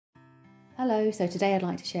Hello, so today I'd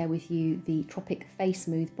like to share with you the Tropic Face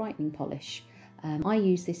Smooth Brightening Polish. I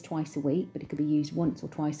use this twice a week, but it could be used once or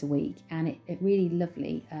twice a week, and it really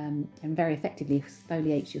lovely and very effectively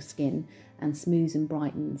exfoliates your skin and smooths and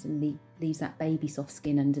brightens and leaves that baby soft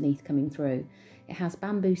skin underneath coming through. It has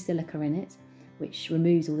bamboo silica in it, which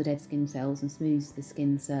removes all the dead skin cells and smooths the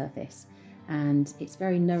skin surface. And it's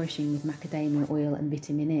very nourishing with macadamia oil and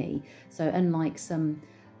vitamin E. So unlike some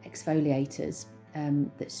exfoliators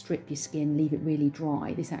that strip your skin, leave it really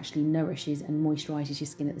dry, this actually nourishes and moisturises your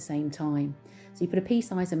skin at the same time. So you put a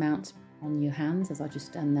pea-sized amount on your hands, as I've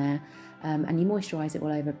just done there, and you moisturise it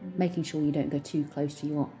all over, making sure you don't go too close to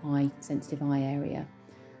your sensitive eye area.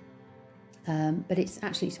 But it's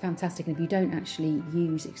fantastic, and if you don't actually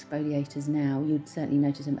use exfoliators now, you'd certainly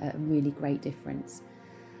notice a really great difference.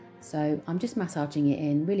 So I'm just massaging it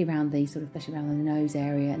in really around the especially around the nose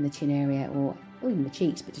area and the chin area, or even the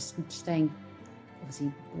cheeks, but just staying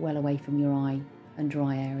obviously well away from your eye and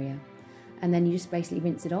dry area. And then you just basically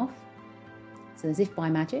rinse it off. So as if by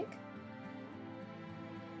magic.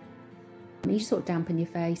 You just sort of dampen your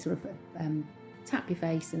face, tap your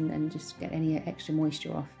face and just get any extra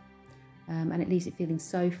moisture off. And it leaves it feeling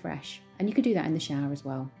so fresh. And you could do that in the shower as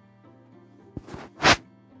well.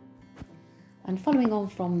 And following on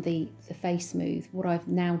from the face smooth, what I'm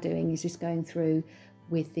now doing is just going through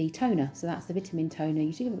with the toner. So that's the vitamin toner.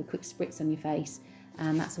 You do give it a quick spritz on your face,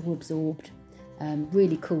 and that's all absorbed.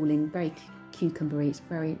 Really cooling, very cucumbery. It's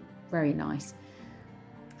very, very nice.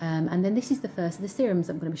 And then this is the serums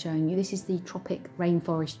I'm going to be showing you. This is the Tropic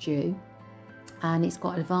Rainforest Dew, and it's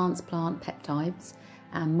got advanced plant peptides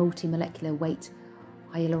and multi-molecular weight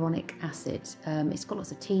hyaluronic acid. It's got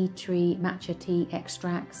lots of tea tree, matcha tea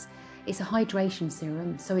extracts. It's a hydration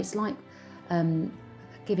serum, so it's like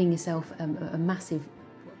giving yourself a massive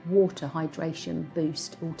water hydration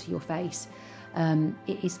boost all to your face.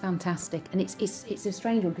 It is fantastic, and it's a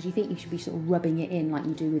strange one because you think you should be sort of rubbing it in like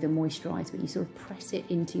you do with a moisturiser, but you sort of press it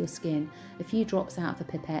into your skin, a few drops out of a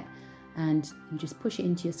pipette, and you just push it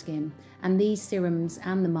into your skin. And these serums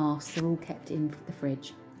and the masks are all kept in the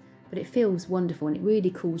fridge, but it feels wonderful and it really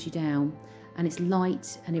cools you down, and it's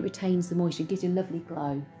light and it retains the moisture. It gives you a lovely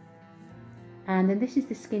glow. And then this is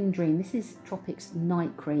the Skin Dream. This is Tropics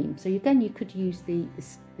Night Cream. So again, you could use the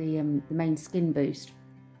main skin boost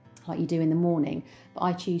like you do in the morning, but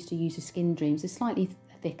I choose to use the Skin Dream. So slightly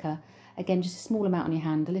thicker. Again, just a small amount on your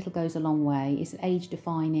hand. A little goes a long way. It's an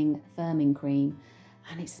age-defying firming cream,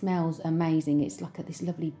 and it smells amazing. It's like this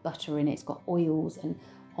lovely butter in it. It's got oils and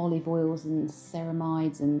olive oils and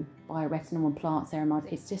ceramides and bioretinol and plant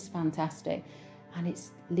ceramides. It's just fantastic. And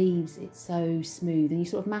it's so smooth, and you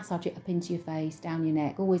sort of massage it up into your face, down your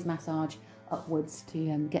neck. Always massage upwards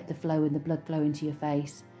to get the flow and the blood flow into your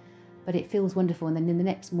face. But it feels wonderful, and then in the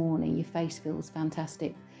next morning your face feels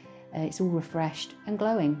fantastic. It's all refreshed and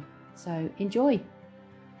glowing. So enjoy.